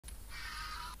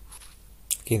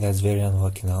Okay, that's very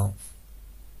unlucky now.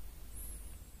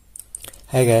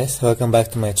 Hi guys, welcome back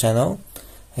to my channel.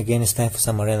 Again, it's time for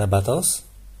some arena battles.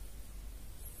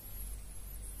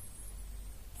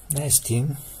 Nice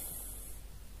team.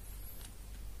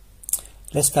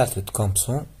 Let's start with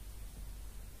Compson.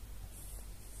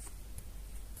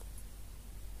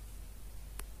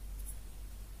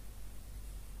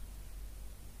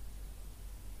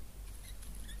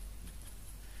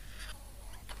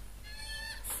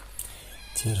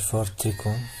 T4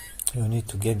 Tryko. You need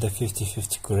to get the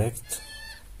 50-50 correct.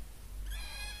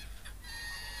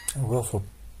 I'll go for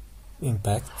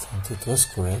impact, and it was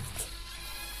correct.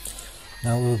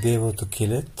 Now we'll be able to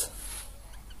kill it.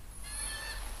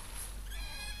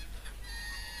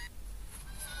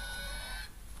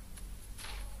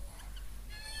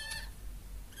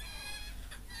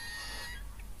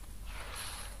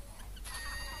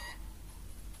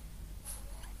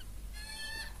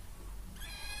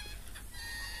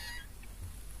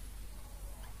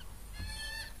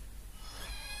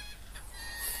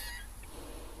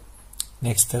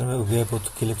 Next turn we'll be able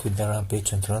to kill it with the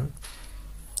rampage and run,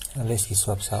 unless he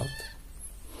swaps out.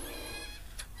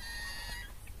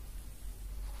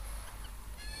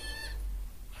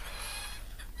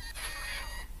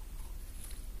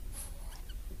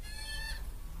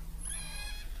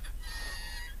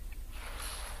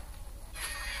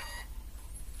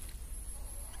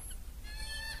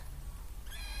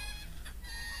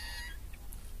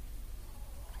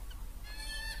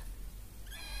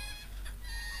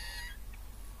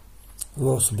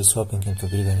 We'll also be swapping into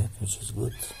Gridonit, which is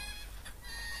good.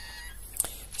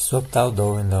 He swapped out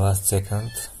though in the last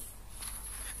second.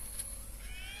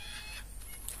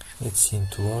 Let's see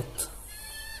into what.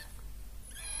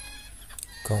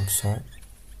 Compson.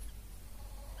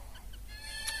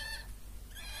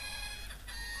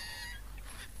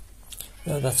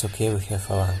 Well, that's okay, we have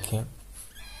Alanki.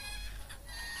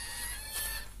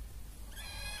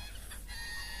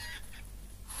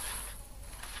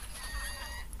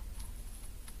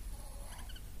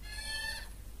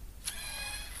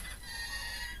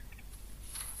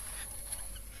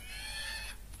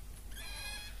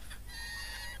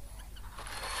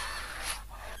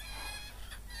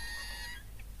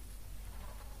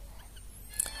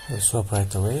 We'll swap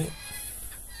right away.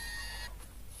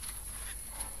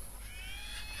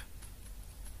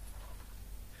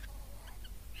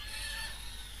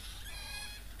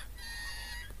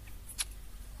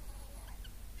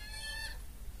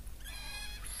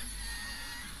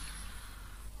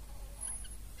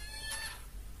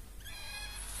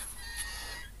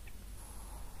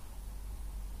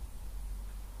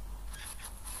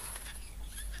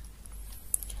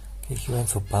 Okay, he went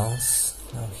for pounce.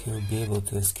 Now he will be able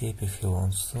to escape if he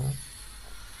wants to.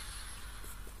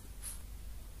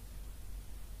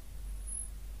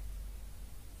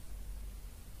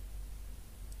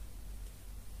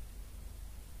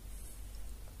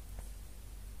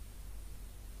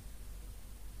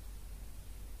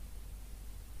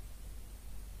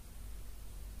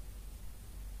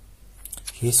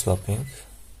 He's swapping.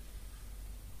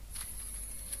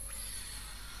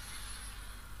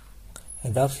 I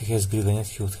doubt he has Gridonit,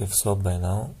 he would have swapped by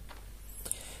now.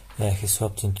 Yeah, he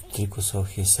swapped into Tryko, so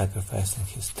he's sacrificing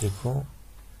his Tryko.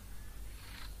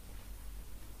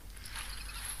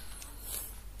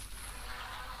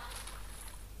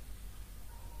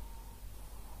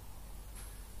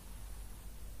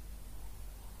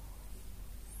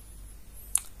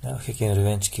 Now he can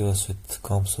revenge kill us with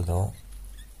Compson though.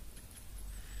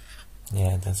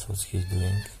 Yeah, that's what he's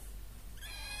doing.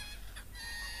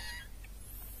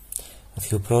 But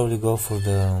he'll probably go for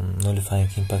the nullifying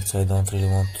impact, so I don't really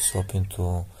want to swap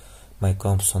into my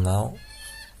Compson now.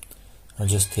 I'll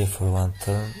just stay for one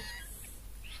turn.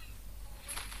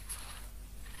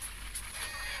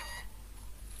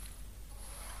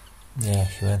 Yeah,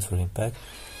 he went for impact,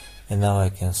 and now I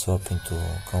can swap into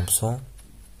Compson.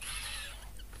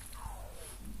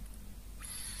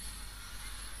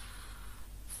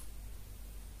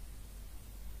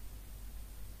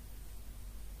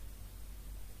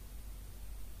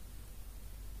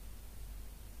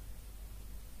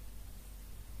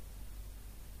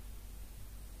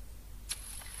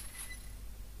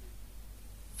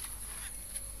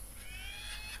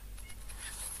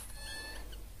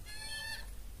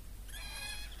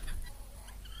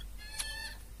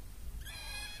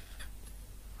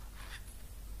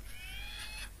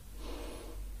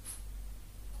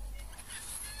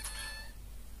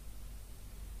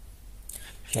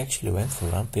 He actually went for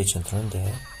rampage and run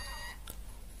there.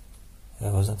 I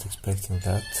wasn't expecting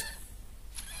that.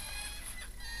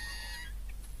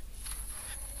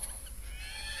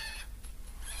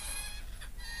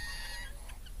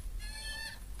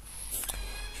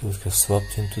 He would have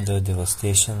swapped into the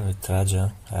devastation with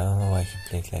Raja. I don't know why he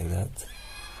played like that.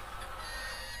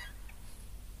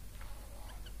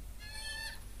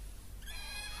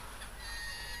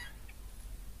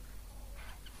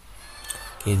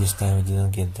 Okay, this time we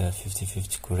didn't get the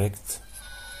 50-50 correct.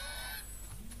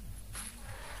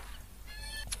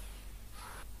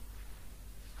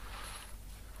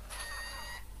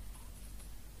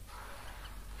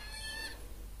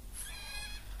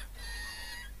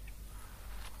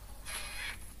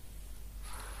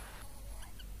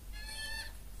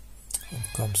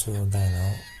 Comes to die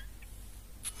now.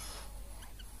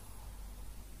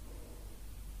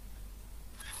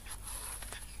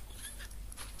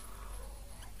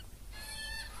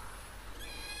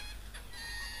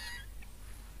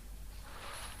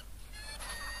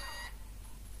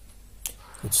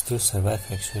 Could still survive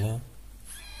actually.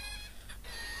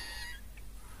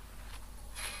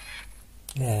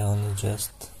 Yeah, only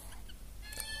just,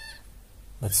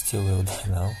 but still will die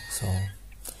now, so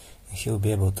he'll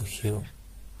be able to heal.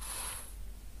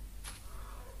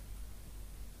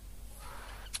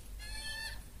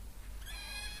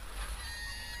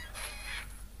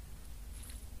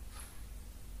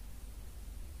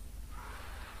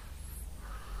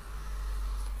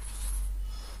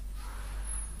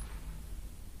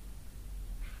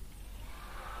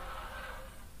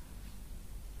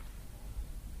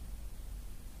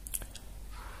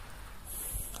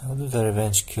 I'll do the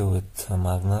revenge kill with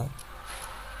Magna.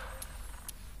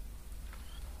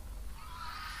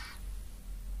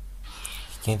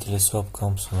 He can't really swap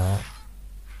comps now,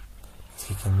 but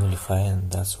he can nullify,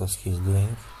 and that's what he's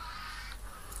doing.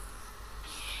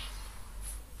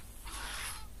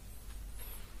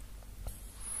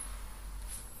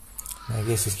 My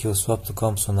guess is he'll swap to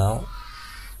Compso now,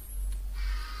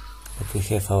 but we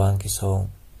have Avanki, so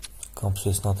Compso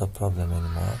is not a problem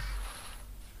anymore.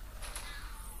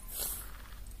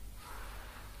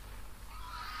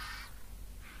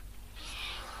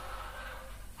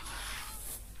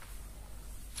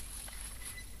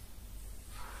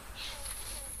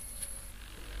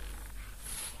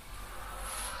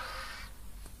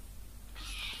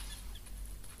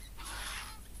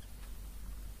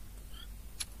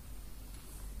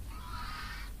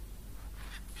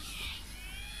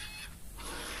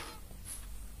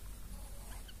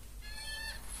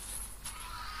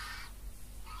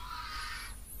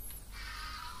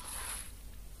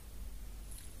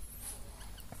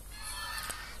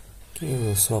 Okay,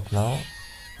 we'll swap now.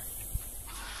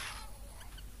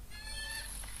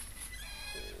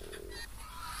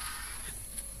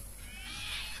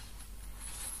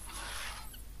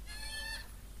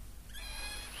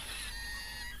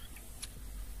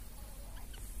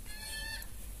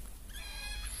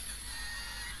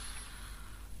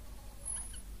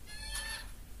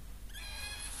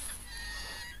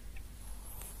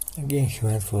 Again, he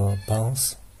went for a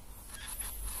bounce.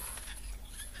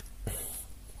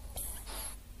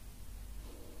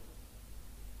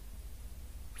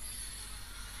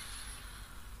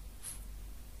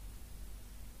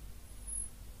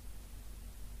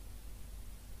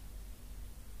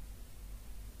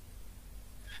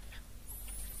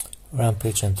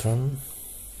 Rampage and Throne.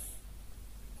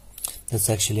 That's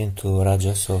actually into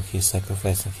Raja, so he's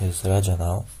sacrificing his Raja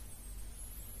now.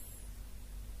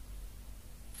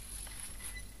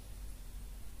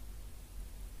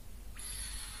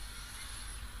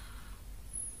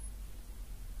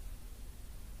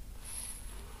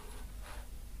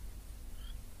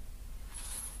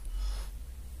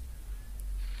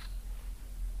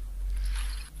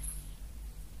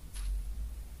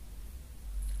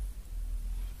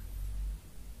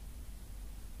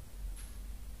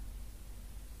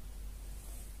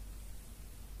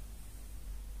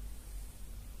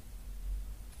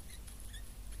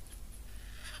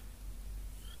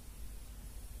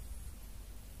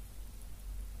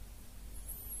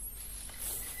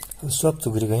 We'll swap to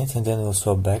Griganit and then we'll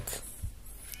swap back.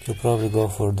 He'll probably go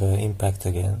for the impact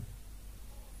again.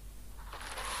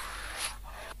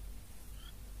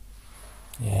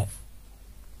 Yeah.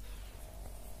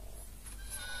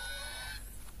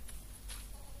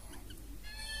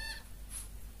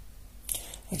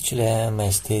 Actually, I am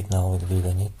a state now with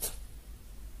Griganit.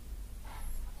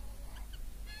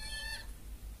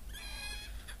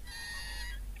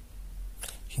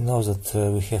 He knows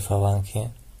that we have Avanki.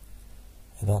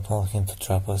 I don't want him to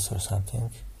trap us or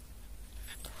something.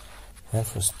 Went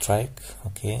for strike,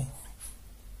 okay.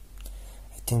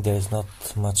 I think there is not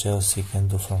much else he can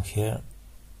do from here.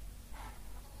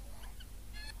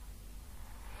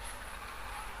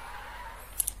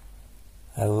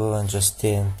 I will just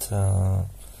stay and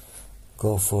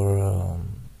go for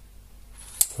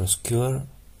skewer.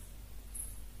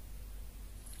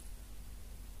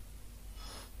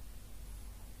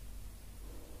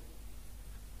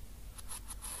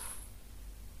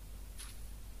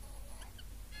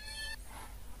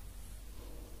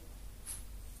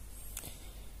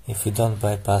 If we don't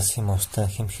bypass him or stun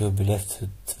him, he will be left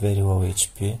with very low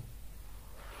HP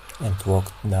and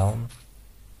walked down.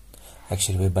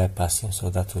 Actually, we bypass him, so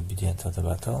that will be the end of the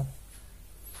battle.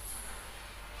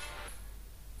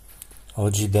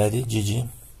 OG Daddy, GG.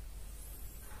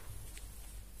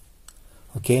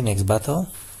 Okay, next battle.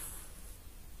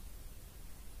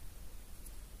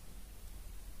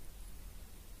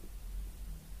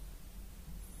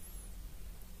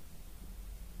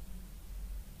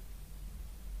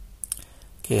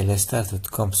 Okay, let's start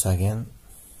with comps again.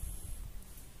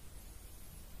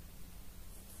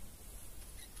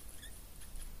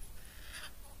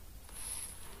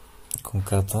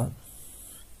 Concato.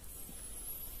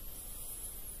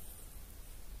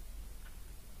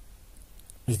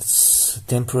 Its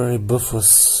temporary buff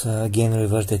was again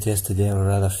reverted yesterday, or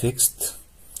rather fixed.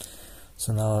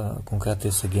 So now Concato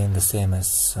is again the same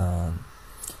as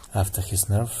after his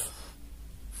nerf.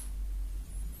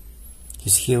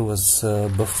 His heal was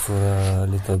buffed for a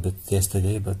little bit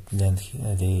yesterday, but then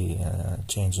they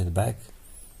changed it back.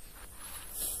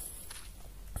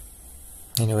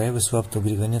 Anyway, we swapped to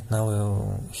Grigonet, now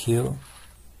we'll heal.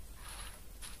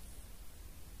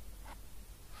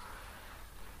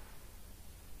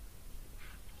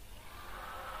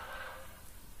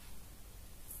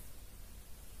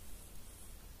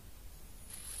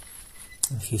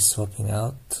 And he's swapping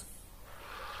out.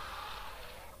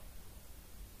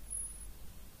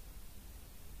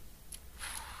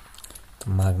 To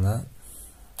Magna.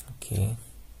 Okay.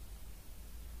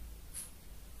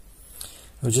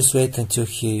 We'll just wait until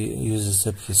he uses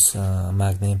up his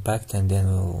Magna Impact and then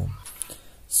we'll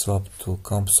swap to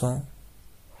Compson.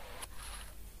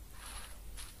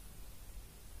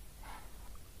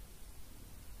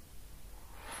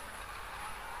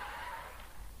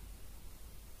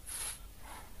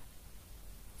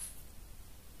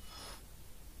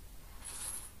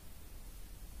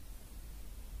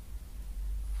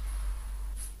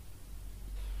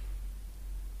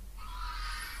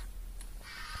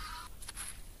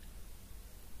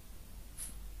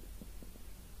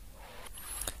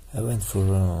 I went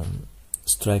for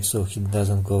strike so he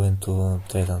doesn't go into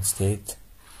Titan state.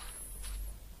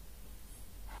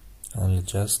 Only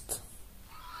just.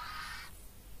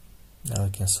 Now we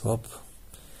can swap.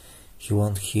 He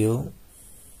won't heal.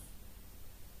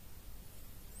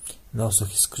 And also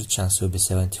his crit chance will be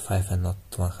 75 and not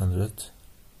 100,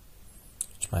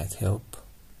 which might help.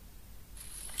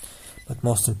 But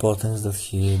most important is that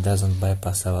he doesn't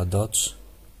bypass our dodge.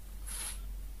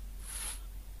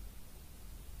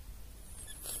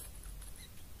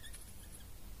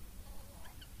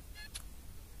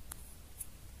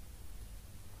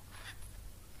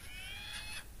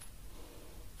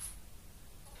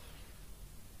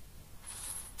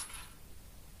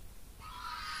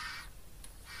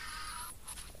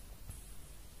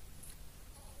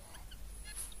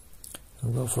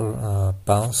 We'll go for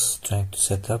bounce, trying to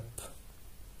set up.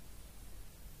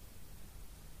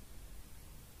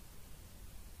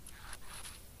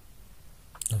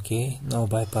 Okay, no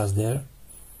bypass there.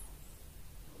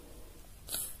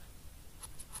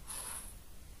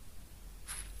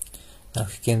 Now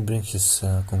he can't bring his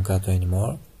Concato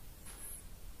anymore.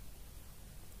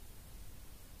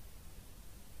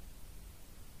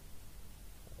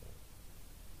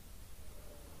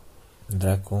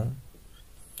 Draco.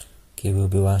 Okay, we'll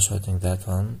be one-shotting that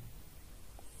one.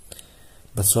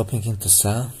 But swapping into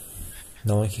Sa,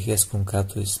 knowing he has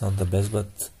Concato is not the best,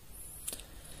 but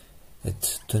at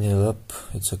 2-0 up,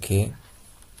 it's okay.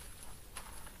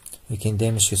 We can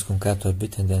damage his Concato a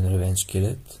bit and then revenge kill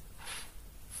it.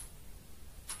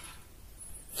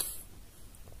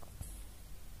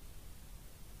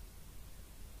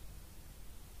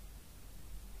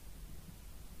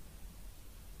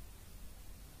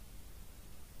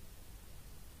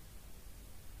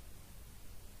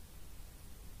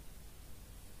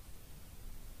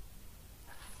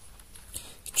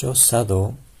 Chose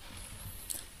Sado,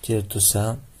 tier 2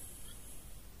 Sa.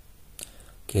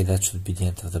 Okay, that should be the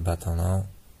end of the battle now.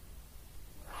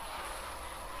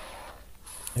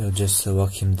 We'll just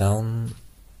walk him down.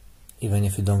 Even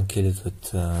if we don't kill it with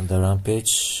the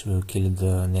rampage, we'll kill it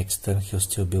the next turn, he'll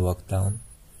still be walked down.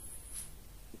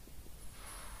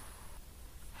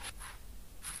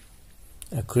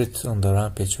 A crit on the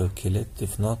rampage will kill it,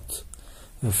 if not,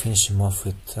 we'll finish him off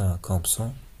with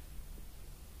Compson.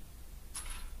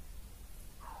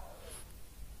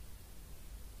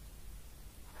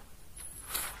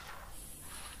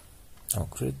 No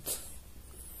crit.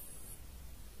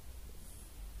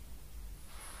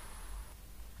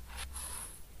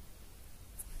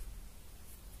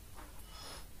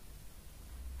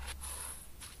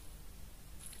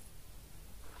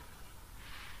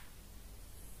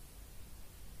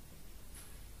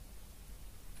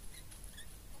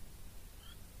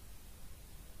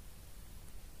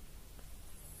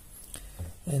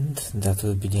 And that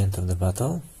will be the end of the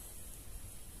battle.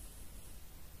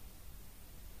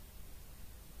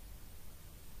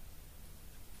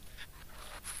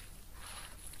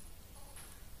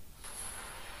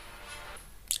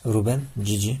 Ruben,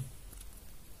 GG.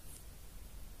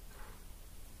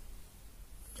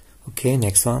 Okay,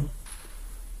 next one.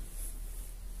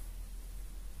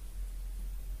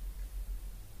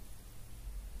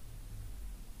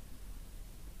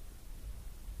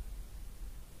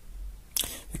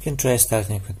 We can try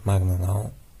starting with Magna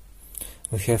now.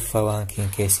 We have Falanki in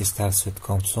case he starts with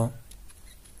Compso.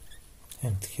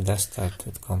 And he does start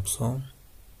with Compso.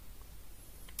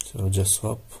 So we'll just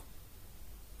swap.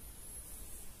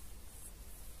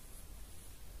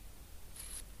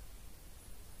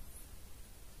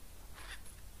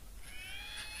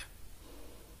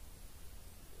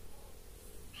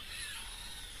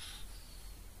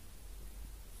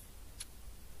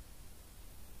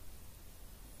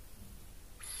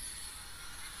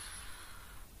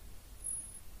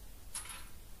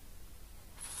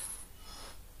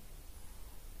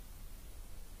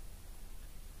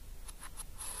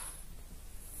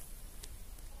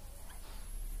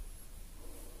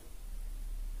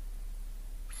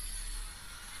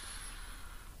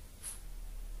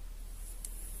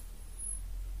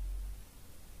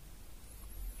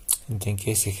 And in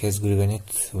case he has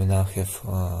Griganit, we now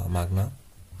have Magna.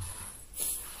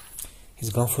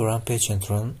 He's gone for Rampage and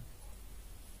Run.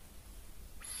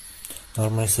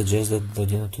 Normally suggest that the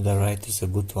dino to the right is a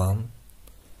good one,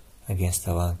 against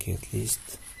Avanki at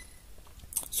least.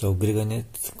 So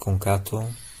Griganit, Concato,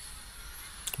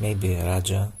 maybe a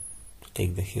Raja to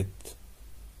take the hit,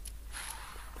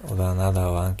 or another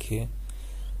Avanki,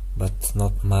 but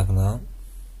not Magna.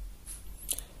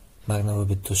 Magna will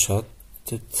be too shot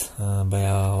by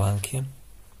our Avanki.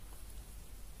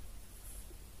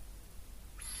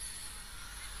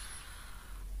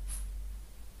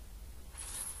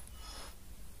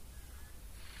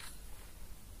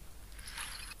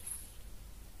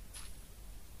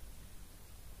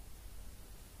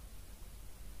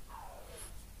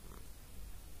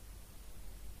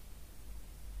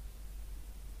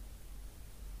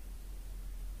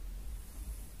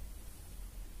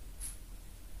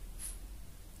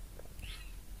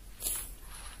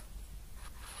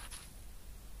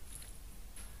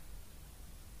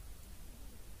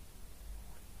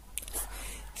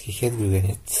 He had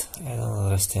Griganit. I don't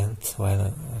understand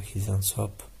why he didn't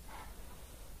swap.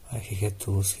 Why he had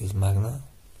to lose his Magna.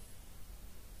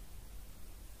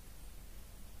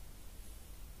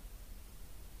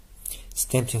 It's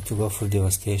tempting to go for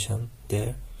Devastation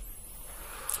there,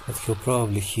 but he'll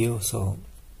probably heal, so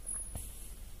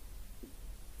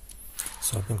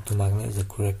swapping to Magna is the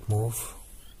correct move.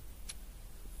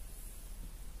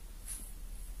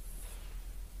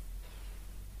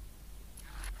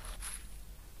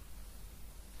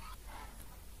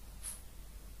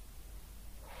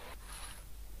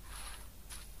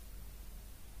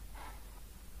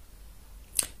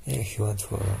 Yeah, he went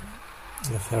for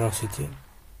the Ferocity.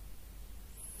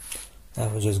 Now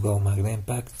we'll just go Magna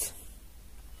Impact.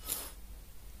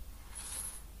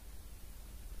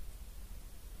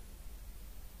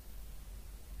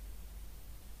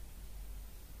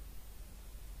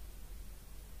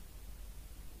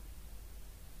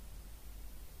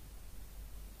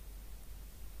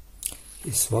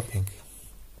 He's swapping.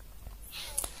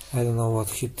 I don't know what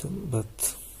hit,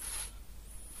 but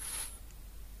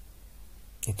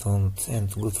it won't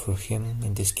end good for him,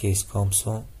 in this case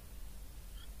Compso.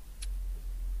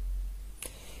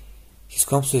 His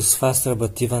Compso is faster,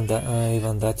 but even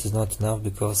that is not enough,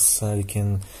 because we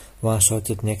can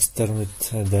one-shot it next turn with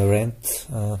the Rent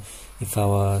if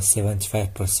our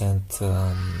 75%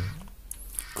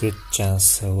 crit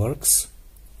chance works.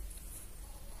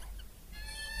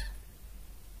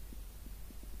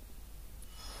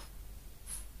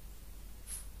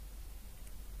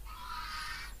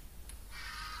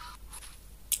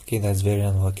 Okay, that's very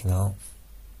unlucky now.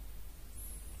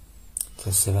 It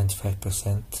was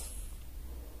 75%.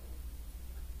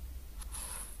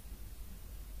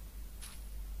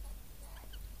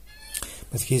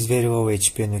 But he's very low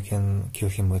HP and you can kill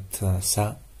him with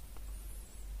Sa.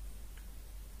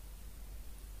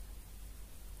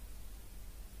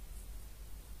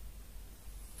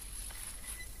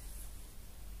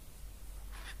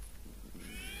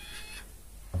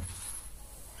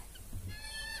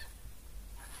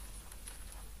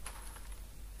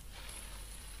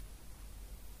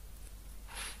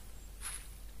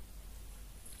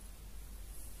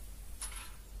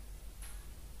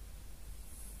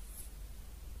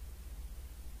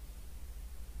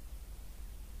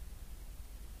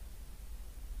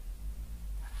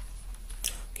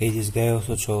 Okay, this guy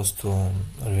also chose to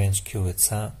revenge Q with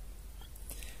Sa.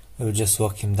 We will just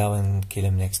walk him down and kill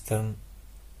him next turn,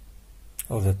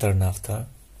 or the turn after.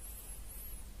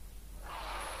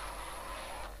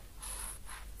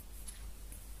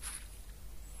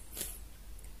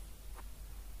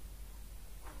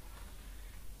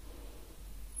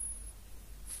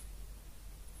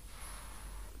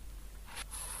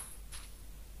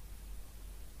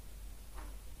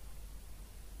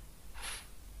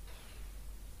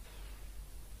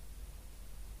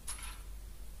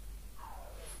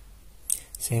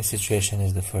 Same situation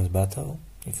as the first battle.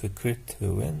 If we crit, we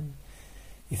win.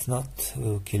 If not,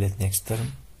 we'll kill it next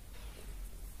turn.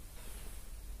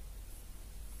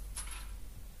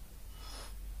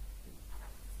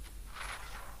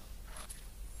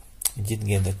 We did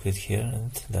get the crit here,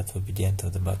 and that will be the end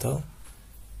of the battle.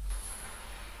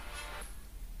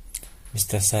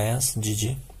 Mr. Science,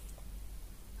 GG.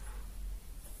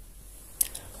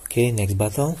 Okay, next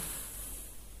battle.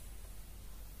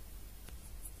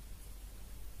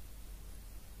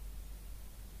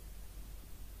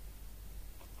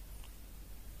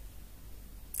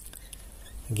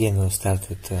 Again, we'll start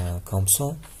with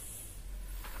Compso,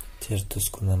 Tier 2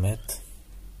 Skunamet.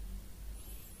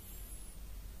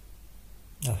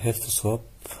 I'll have to swap.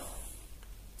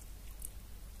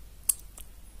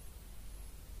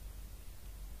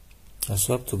 I'll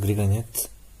swap to Griganet.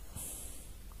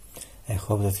 I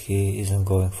hope that he isn't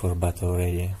going for battle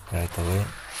ready right away.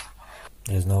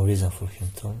 There's no reason for him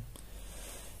to.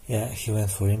 Yeah, he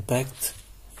went for impact.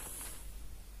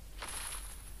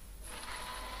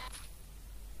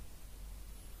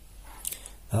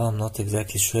 Now I'm not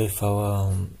exactly sure if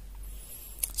our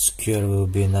skewer will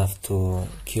be enough to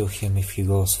kill him if he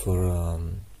goes for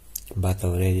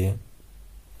battle ready.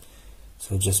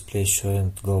 So just play sure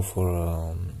and go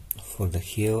for the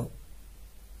heal.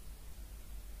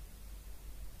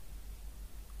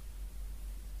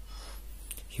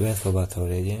 He went for battle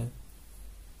ready.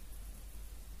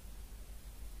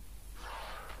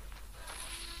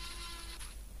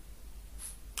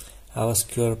 Our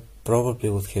skewer probably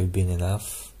would have been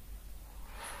enough.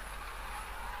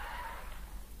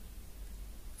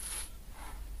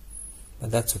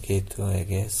 But that's okay too, I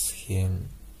guess. He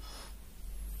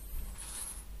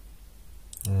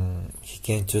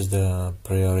can't use the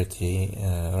priority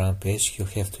rampage, he'll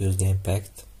have to use the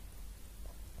impact.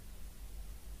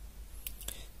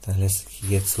 Unless he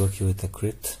gets lucky with a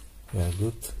crit, we are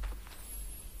good.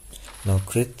 No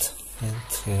crit,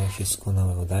 and his Kuna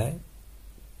will die.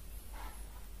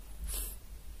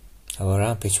 Our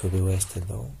rampage will be wasted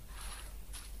though.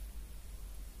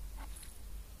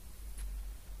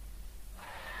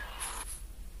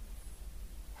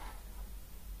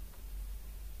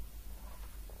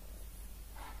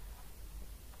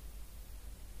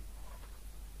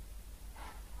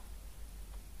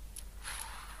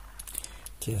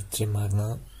 Tier 3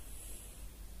 Magna.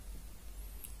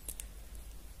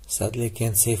 Sadly I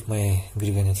can't save my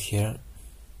Griganet here.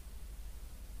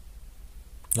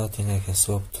 Nothing I can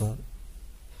swap to.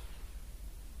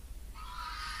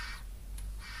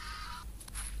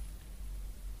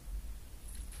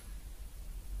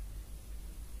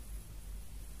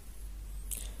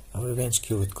 I'll revenge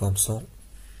kill with Compson.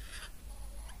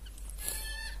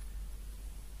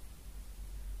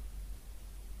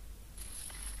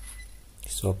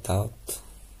 Swapped out.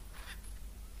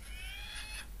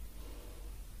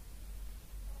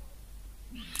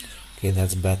 Okay,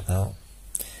 that's bad now.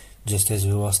 Just as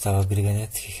we lost our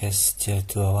Griganet, he has tier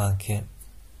 2 Avanke.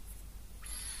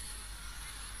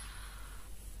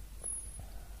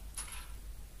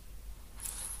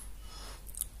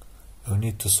 We'll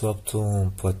need to swap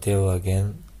to Poeteo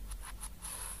again.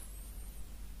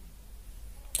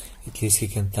 At least he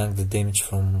can tank the damage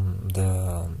from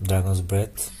the Dragon's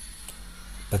Breath,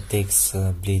 but takes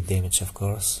bleed damage, of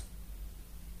course.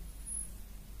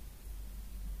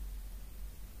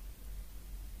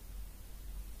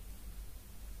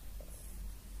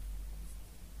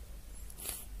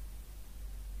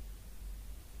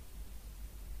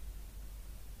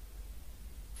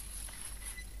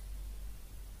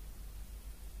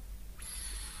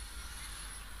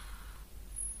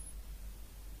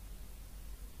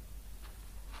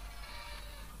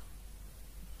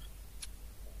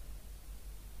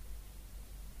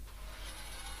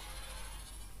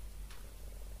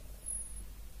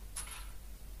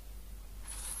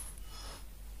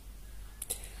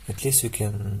 At least you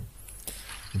can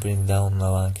bring down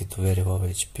Avanke to very low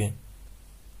HP.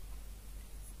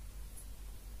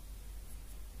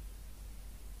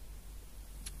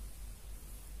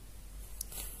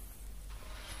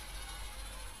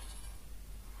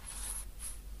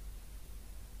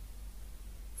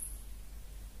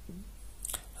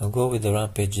 I'll go with the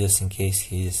rampage just in case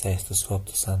he decides to swap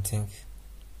to something.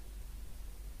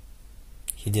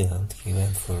 He didn't, he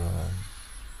went for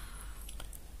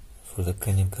the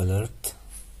cunning alert.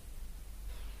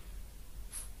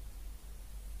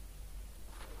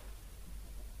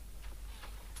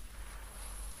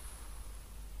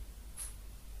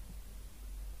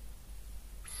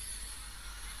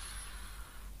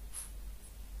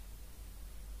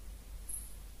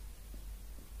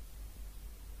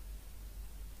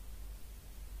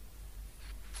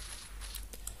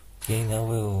 Okay, now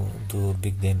we'll do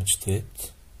big damage to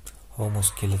it.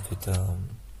 Almost kill it with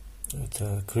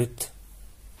a crit.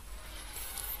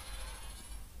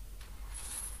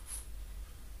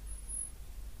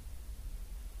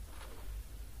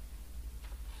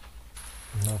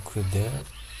 No crit there.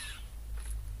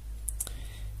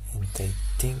 And I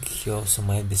think he also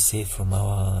might be safe from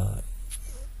our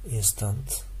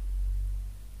instant.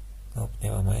 Nope,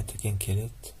 never mind, we can kill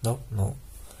it. Nope, no.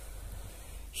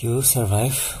 He will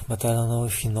survive, but I don't know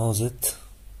if he knows it.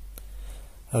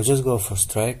 I'll just go for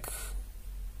strike.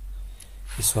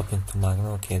 He's swapping to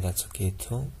Magna, okay, that's okay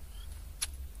too.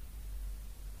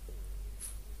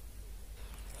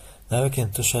 Now we can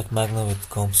two-shot Magna with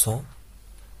Compso.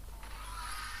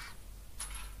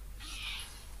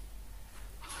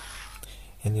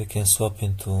 And we can swap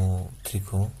into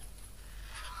Tryko.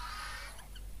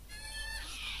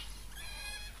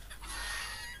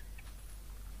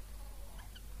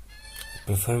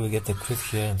 I prefer we get a crit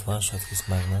here and one-shot his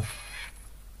Magna.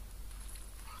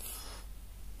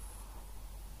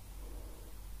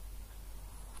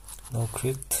 No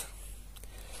crit.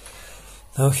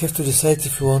 Now we have to decide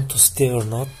if we want to stay or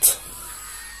not,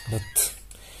 but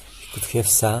he could have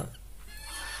Sa,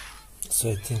 so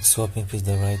I think swapping is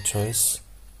the right choice.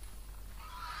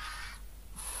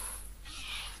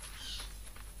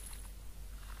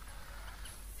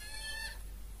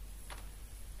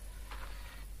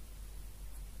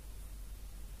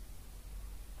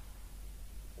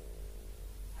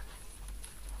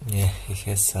 Yeah, he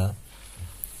has Sa.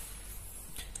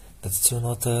 That's still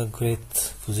not a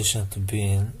great position to be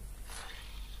in.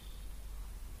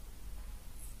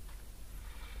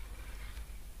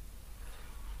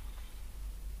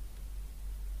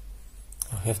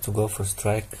 I have to go for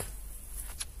strike.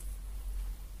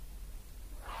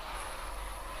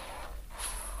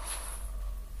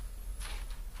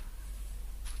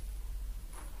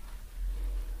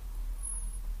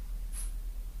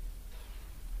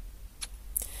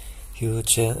 He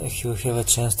will have a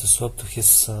chance to swap to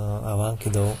his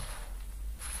Avanki though.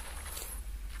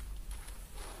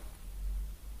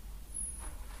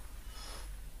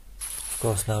 Of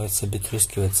course now it's a bit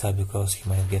risky with Sa because he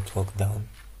might get walked down.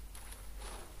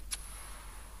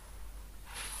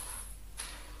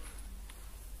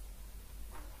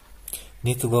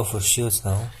 Need to go for shields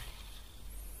now.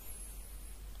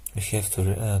 We have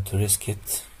to risk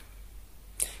it.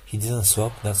 He didn't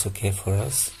swap, that's okay for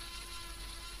us.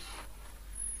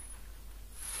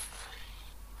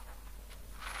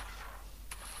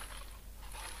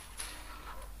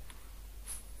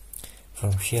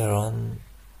 From here on,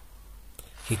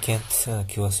 he can't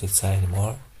kill us with Sa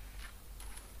anymore,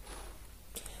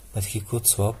 but he could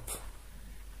swap.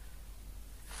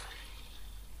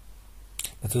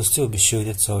 But we'll still be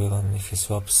shielded, so even if he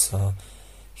swaps,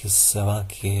 his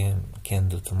Avanki can't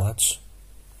do too much.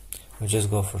 We'll just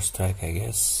go for strike, I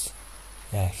guess.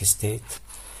 Yeah, he stayed,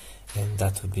 and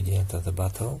that would be the end of the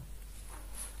battle.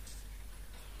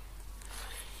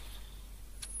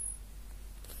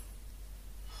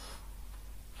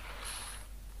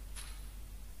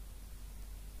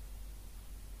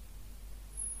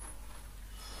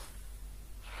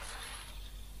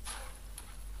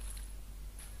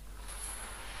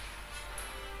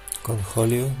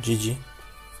 Conholio, GG.